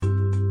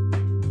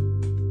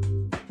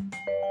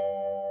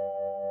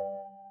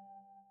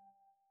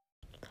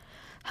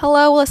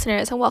Hello,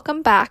 listeners, and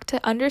welcome back to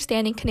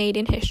Understanding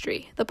Canadian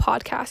History, the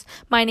podcast.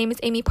 My name is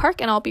Amy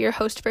Park, and I'll be your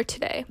host for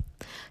today.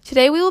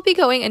 Today, we will be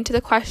going into the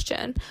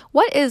question,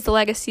 what is the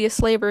legacy of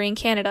slavery in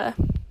Canada?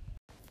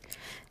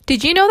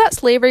 Did you know that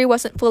slavery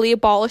wasn't fully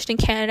abolished in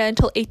Canada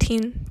until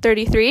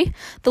 1833?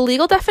 The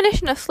legal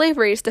definition of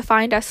slavery is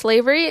defined as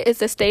slavery is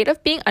the state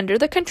of being under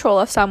the control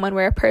of someone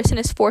where a person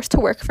is forced to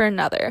work for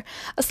another.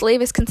 A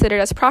slave is considered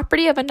as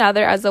property of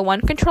another as the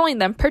one controlling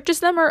them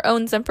purchased them or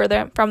owns them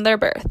from their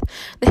birth.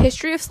 The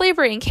history of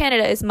slavery in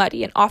Canada is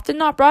muddy and often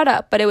not brought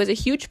up, but it was a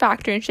huge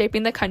factor in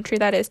shaping the country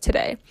that is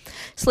today.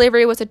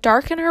 Slavery was a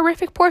dark and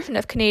horrific portion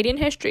of Canadian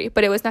history,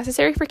 but it was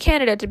necessary for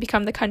Canada to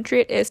become the country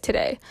it is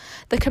today.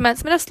 The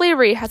commencement of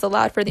slavery has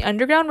allowed for the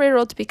Underground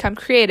Railroad to become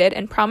created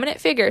and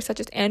prominent figures such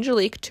as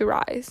Angelique to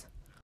rise.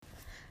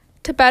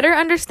 To better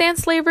understand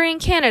slavery in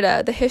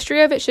Canada, the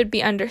history of it should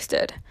be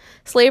understood.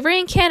 Slavery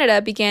in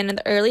Canada began in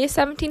the earliest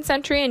 17th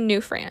century in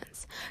New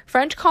France.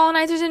 French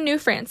colonizers in New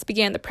France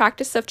began the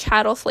practice of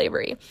chattel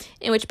slavery,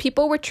 in which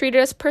people were treated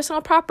as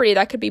personal property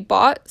that could be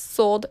bought,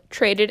 sold,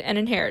 traded, and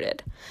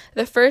inherited.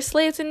 The first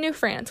slaves in New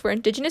France were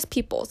Indigenous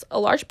peoples, a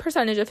large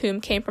percentage of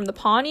whom came from the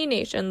Pawnee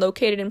Nation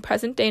located in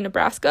present-day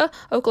Nebraska,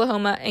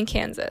 Oklahoma, and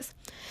Kansas.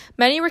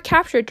 Many were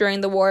captured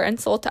during the war and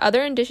sold to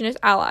other Indigenous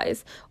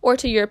allies or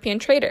to European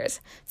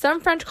traders. Some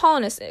French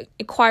colonists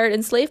acquired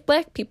enslaved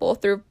black people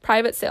through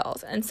private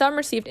sales, and some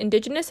received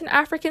Indigenous and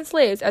African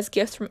slaves as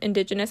gifts from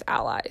Indigenous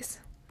allies.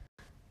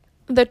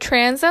 The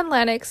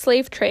transatlantic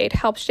slave trade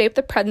helped shape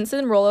the presence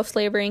and role of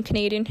slavery in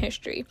Canadian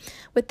history.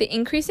 With the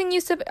increasing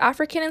use of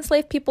African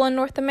enslaved people in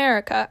North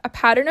America, a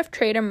pattern of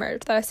trade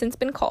emerged that has since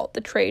been called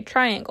the Trade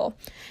Triangle.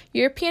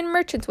 European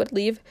merchants would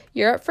leave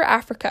Europe for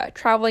Africa,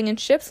 traveling in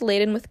ships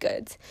laden with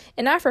goods.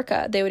 In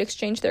Africa, they would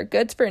exchange their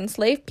goods for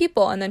enslaved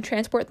people and then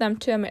transport them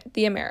to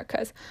the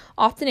Americas,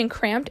 often in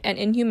cramped and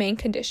inhumane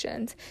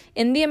conditions.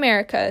 In the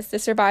Americas, the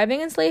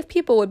surviving enslaved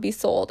people would be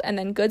sold, and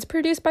then goods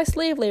produced by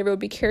slave labor would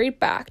be carried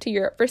back to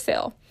Europe for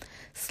sale.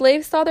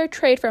 Slaves saw their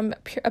trade from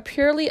a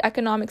purely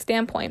economic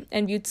standpoint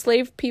and viewed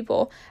slave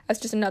people as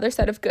just another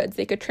set of goods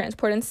they could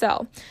transport and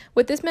sell.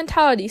 With this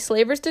mentality,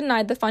 slavers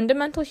denied the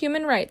fundamental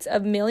human rights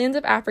of millions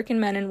of African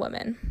men and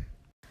women.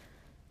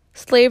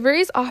 Slavery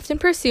is often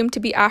presumed to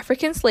be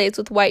African slaves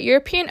with white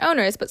European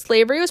owners, but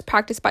slavery was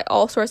practiced by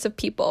all sorts of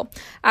people.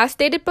 As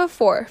stated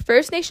before,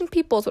 First Nation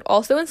peoples would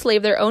also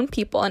enslave their own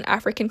people and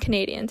African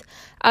Canadians.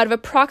 Out of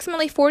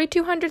approximately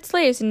 4,200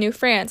 slaves in New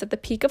France at the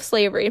peak of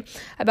slavery,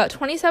 about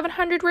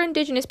 2,700 were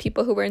Indigenous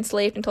people who were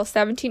enslaved until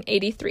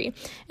 1783,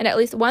 and at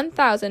least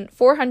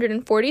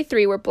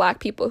 1,443 were black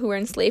people who were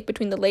enslaved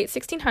between the late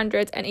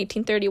 1600s and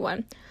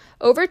 1831.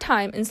 Over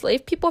time,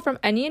 enslaved people from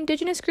any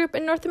Indigenous group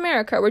in North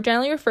America were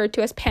generally referred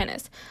to as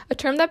Panis, a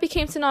term that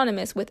became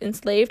synonymous with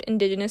enslaved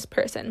Indigenous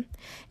person.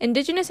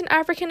 Indigenous and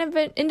African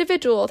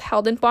individuals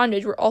held in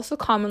bondage were also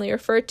commonly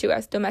referred to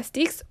as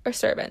domestiques or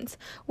servants,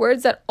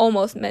 words that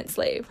almost meant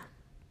slave.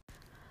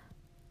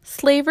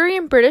 Slavery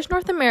in British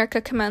North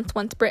America commenced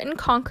once Britain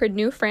conquered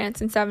New France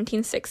in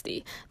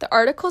 1760. The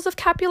Articles of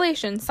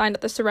Capitulation, signed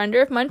at the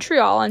surrender of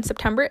Montreal on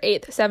September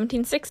 8,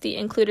 1760,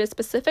 included a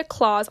specific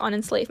clause on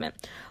enslavement.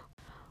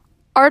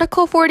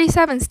 Article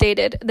 47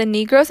 stated, "The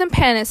Negroes and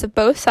Panis of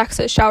both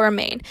sexes shall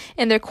remain,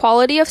 in their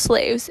quality of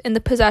slaves, in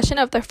the possession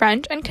of the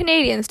French and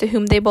Canadians to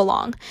whom they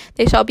belong.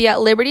 They shall be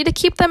at liberty to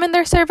keep them in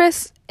their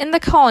service in the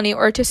colony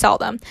or to sell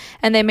them,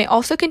 and they may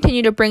also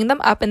continue to bring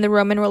them up in the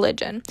Roman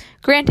religion.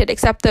 Granted,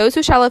 except those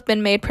who shall have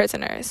been made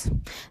prisoners."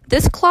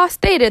 This clause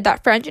stated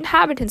that French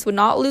inhabitants would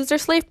not lose their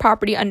slave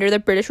property under the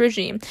British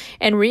regime,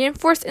 and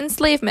reinforced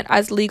enslavement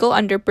as legal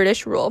under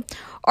British rule.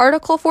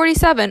 Article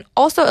 47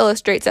 also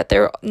illustrates that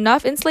there were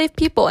enough enslaved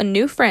people in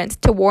New France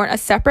to warrant a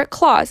separate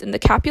clause in the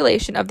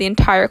capitulation of the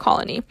entire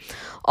colony.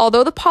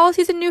 Although the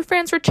policies in New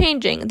France were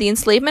changing, the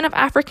enslavement of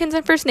Africans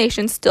and First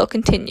Nations still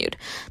continued.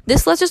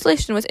 This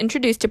legislation was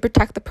introduced to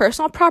protect the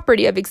personal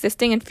property of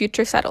existing and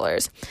future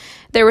settlers.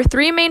 There were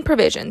three main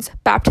provisions.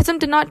 Baptism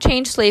did not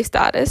change slave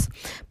status.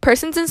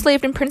 Persons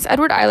enslaved in Prince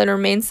Edward Island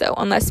remained so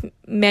unless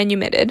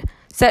manumitted,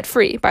 set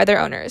free by their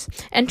owners,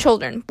 and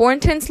children born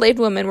to enslaved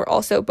women were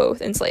also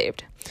both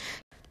enslaved.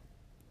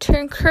 To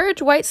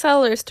encourage white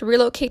settlers to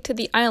relocate to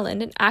the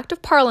island, an Act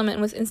of Parliament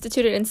was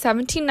instituted in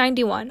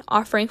 1791,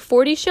 offering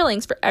 40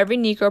 shillings for every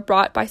Negro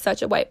brought by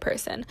such a white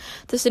person.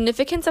 The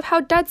significance of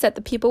how dead set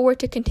the people were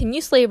to continue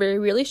slavery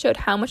really showed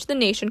how much the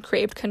nation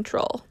craved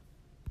control.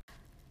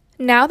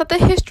 Now that the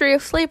history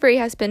of slavery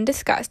has been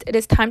discussed, it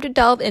is time to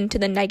delve into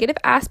the negative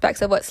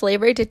aspects of what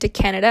slavery did to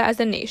Canada as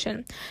a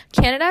nation.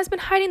 Canada has been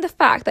hiding the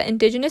fact that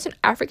Indigenous and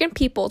African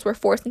peoples were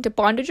forced into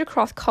bondage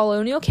across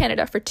colonial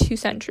Canada for 2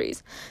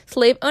 centuries.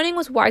 Slave owning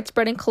was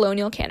widespread in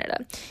colonial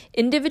Canada.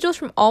 Individuals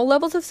from all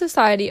levels of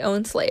society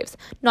owned slaves,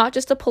 not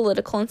just a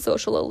political and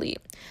social elite.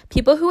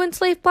 People who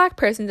enslaved black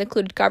persons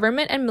included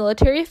government and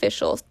military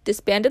officials,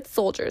 disbanded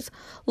soldiers,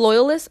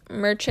 loyalists,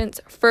 merchants,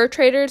 fur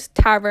traders,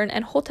 tavern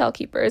and hotel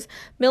keepers,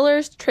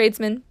 millers,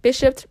 tradesmen,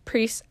 bishops,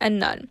 priests, and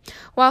none.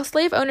 While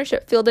slave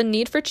ownership filled a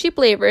need for cheap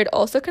labor, it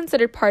also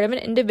considered part of an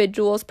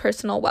individual's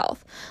personal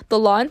wealth. The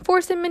law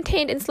enforced and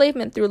maintained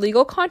enslavement through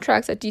legal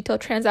contracts that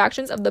detailed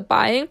transactions of the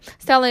buying,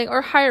 selling,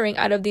 or hiring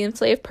out of the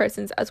enslaved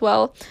persons, as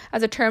well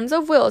as the terms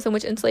of wills in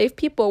which enslaved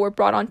people were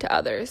brought on to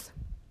others.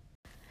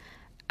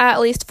 At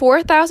least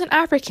 4,000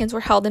 Africans were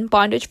held in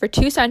bondage for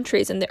 2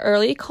 centuries in the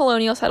early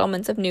colonial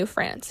settlements of New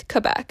France,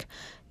 Quebec,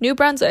 New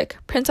Brunswick,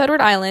 Prince Edward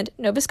Island,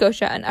 Nova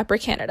Scotia, and Upper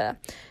Canada.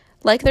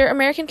 Like their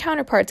American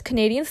counterparts,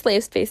 Canadian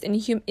slaves faced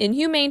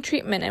inhumane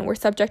treatment and were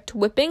subject to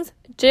whippings,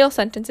 jail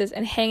sentences,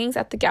 and hangings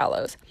at the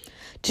gallows.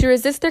 To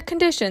resist their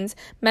conditions,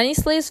 many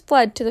slaves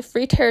fled to the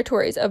free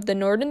territories of the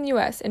northern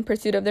U.S. in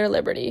pursuit of their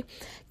liberty.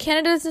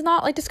 Canada does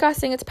not like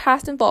discussing its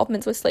past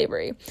involvements with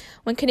slavery.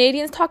 When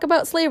Canadians talk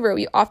about slavery,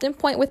 we often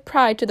point with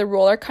pride to the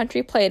role our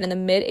country played in the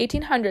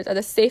mid-1800s as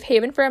a safe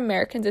haven for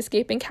Americans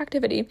escaping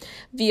captivity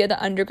via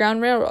the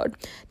Underground Railroad.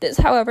 This,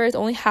 however, is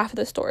only half of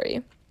the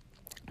story.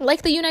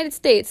 Like the United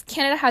States,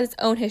 Canada has its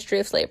own history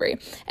of slavery,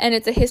 and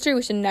it's a history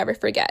we should never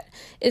forget.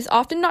 It is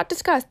often not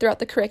discussed throughout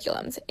the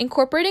curriculums.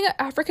 Incorporating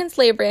African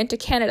slavery into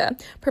Canada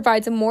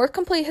provides a more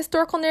complete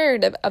historical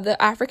narrative of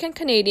the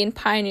African-Canadian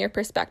pioneer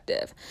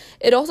perspective.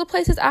 It also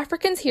places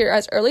Africans here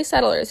as early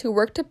settlers who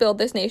worked to build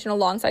this nation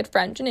alongside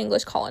French and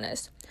English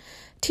colonists.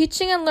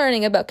 Teaching and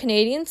learning about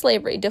Canadian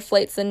slavery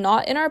deflates the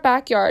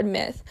not-in-our-backyard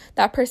myth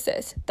that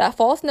persists, that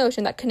false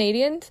notion that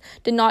Canadians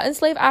did not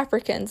enslave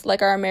Africans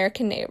like our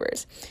American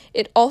neighbors.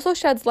 It also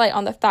sheds light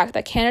on the fact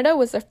that Canada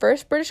was the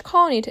first British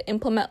colony to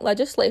implement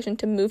legislation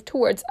to move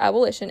towards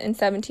abolition in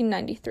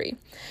 1793,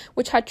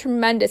 which had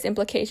tremendous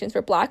implications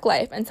for Black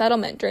life and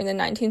settlement during the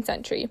 19th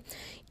century.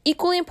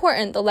 Equally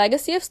important, the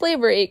legacy of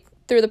slavery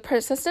through the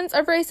persistence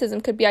of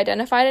racism could be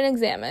identified and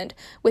examined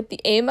with the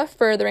aim of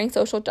furthering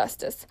social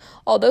justice.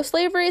 Although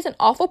slavery is an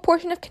awful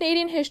portion of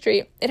Canadian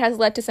history, it has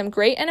led to some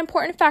great and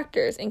important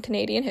factors in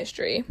Canadian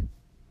history.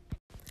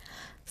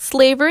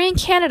 Slavery in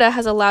Canada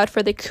has allowed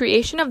for the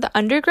creation of the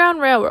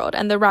Underground Railroad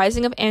and the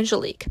rising of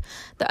Angelique.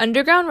 The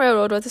Underground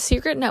Railroad was a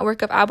secret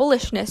network of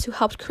abolitionists who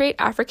helped create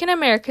African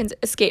Americans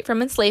escape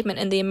from enslavement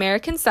in the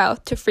American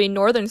South to free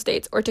northern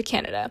states or to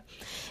Canada.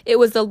 It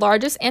was the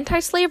largest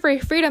anti-slavery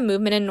freedom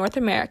movement in North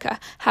America,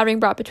 having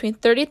brought between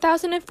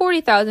 30,000 and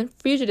 40,000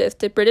 fugitives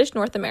to British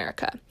North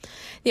America.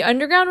 The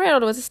Underground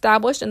Railroad was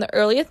established in the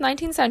earliest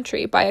 19th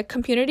century by a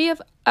community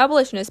of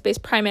abolitionists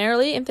based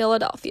primarily in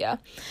Philadelphia.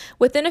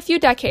 Within a few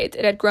decades,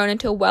 it had grown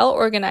into a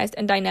well-organized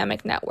and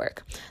dynamic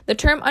network. The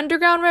term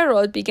Underground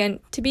Railroad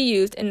began to be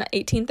used in the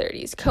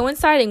 1830s,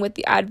 coinciding with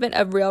the advent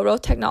of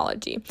railroad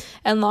technology,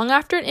 and long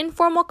after an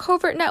informal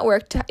covert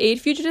network to aid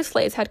fugitive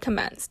slaves had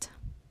commenced.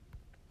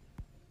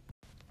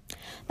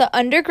 The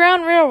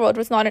Underground Railroad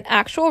was not an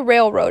actual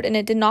railroad, and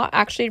it did not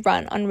actually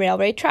run on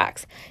railway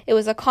tracks. It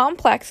was a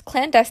complex,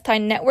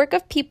 clandestine network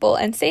of people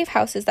and safe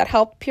houses that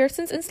helped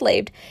persons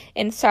enslaved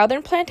in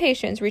southern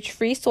plantations reach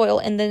free soil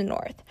in the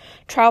north.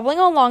 Traveling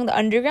along the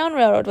Underground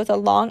Railroad was a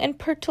long and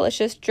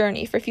perilous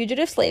journey for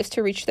fugitive slaves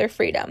to reach their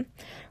freedom.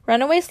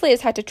 Runaway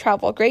slaves had to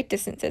travel great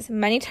distances,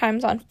 many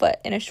times on foot,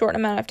 in a short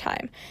amount of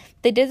time.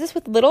 They did this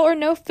with little or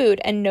no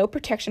food and no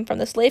protection from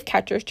the slave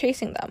catchers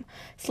chasing them.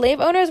 Slave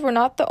owners were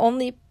not the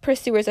only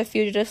pursuers of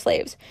fugitive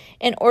slaves.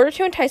 In order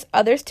to entice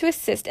others to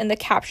assist in the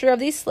capture of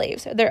these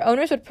slaves, their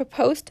owners would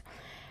post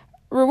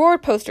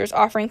reward posters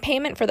offering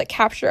payment for the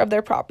capture of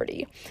their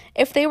property.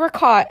 If they were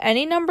caught,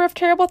 any number of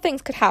terrible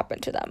things could happen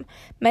to them.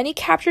 Many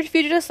captured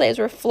fugitive slaves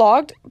were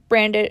flogged,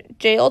 branded,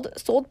 jailed,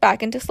 sold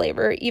back into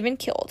slavery, or even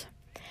killed.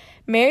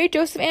 Mary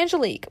Joseph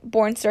Angelique,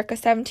 born circa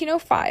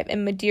 1705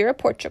 in Madeira,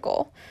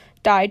 Portugal,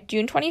 died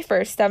June 21,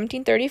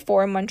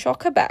 1734 in Montreal,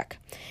 Quebec.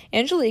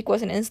 Angelique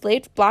was an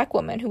enslaved black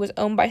woman who was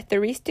owned by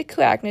Therese de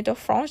Coagny de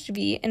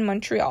Francheville in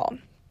Montreal.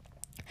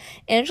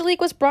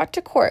 Angelique was brought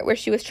to court where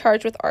she was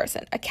charged with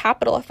arson, a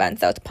capital offense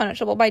that was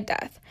punishable by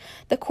death.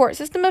 The court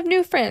system of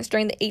New France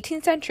during the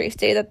 18th century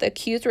stated that the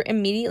accused were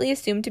immediately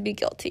assumed to be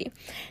guilty.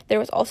 There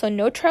was also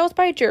no trials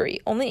by jury,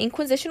 only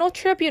inquisitional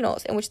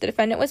tribunals in which the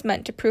defendant was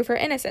meant to prove her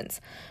innocence.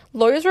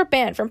 Lawyers were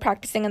banned from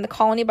practicing in the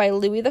colony by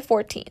Louis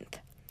XIV.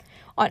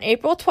 On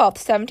April 12,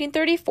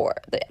 1734,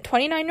 the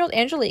 29-year-old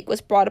Angelique was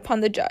brought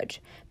upon the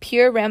judge,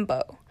 Pierre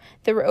Rambaud.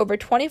 There were over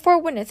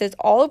 24 witnesses,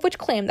 all of which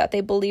claimed that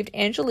they believed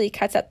Angelique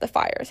had set the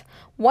fires.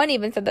 One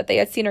even said that they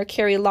had seen her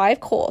carry live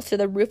coals to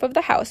the roof of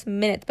the house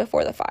minutes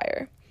before the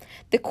fire.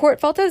 The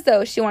court felt as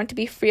though she wanted to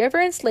be free of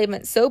her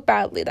enslavement so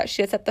badly that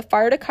she had set the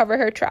fire to cover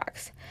her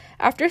tracks.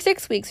 After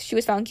 6 weeks, she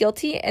was found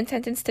guilty and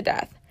sentenced to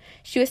death.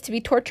 She was to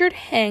be tortured,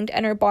 hanged,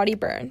 and her body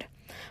burned.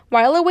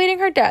 While awaiting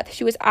her death,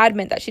 she was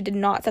adamant that she did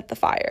not set the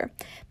fire.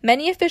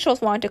 Many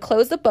officials wanted to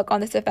close the book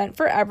on this event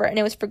forever, and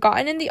it was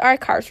forgotten in the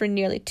archives for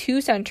nearly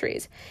 2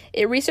 centuries.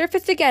 It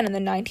resurfaced again in the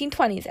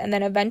 1920s, and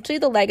then eventually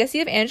the legacy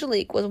of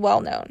Angelique was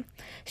well known.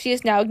 She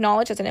is now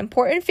acknowledged as an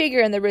important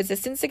figure in the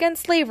resistance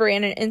against slavery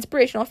and an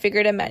inspirational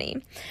figure to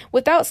many.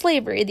 Without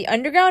slavery, the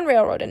Underground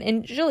Railroad and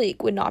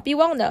Angelique would not be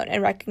well known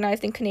and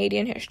recognized in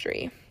Canadian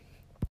history.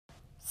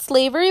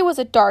 Slavery was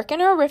a dark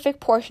and horrific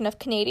portion of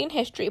Canadian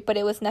history, but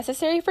it was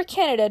necessary for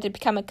Canada to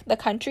become the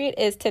country it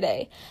is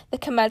today. The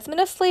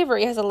commencement of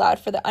slavery has allowed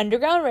for the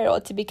Underground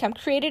Railroad to become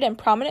created and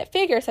prominent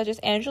figures such as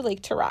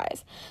Angelique to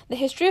rise. The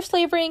history of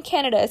slavery in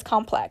Canada is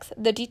complex,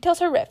 the details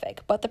horrific,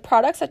 but the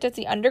products such as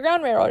the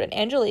Underground Railroad and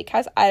Angelique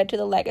has added to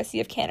the legacy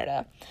of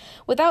Canada.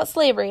 Without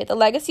slavery, the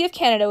legacy of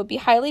Canada would be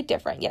highly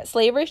different, yet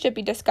slavery should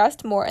be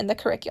discussed more in the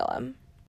curriculum.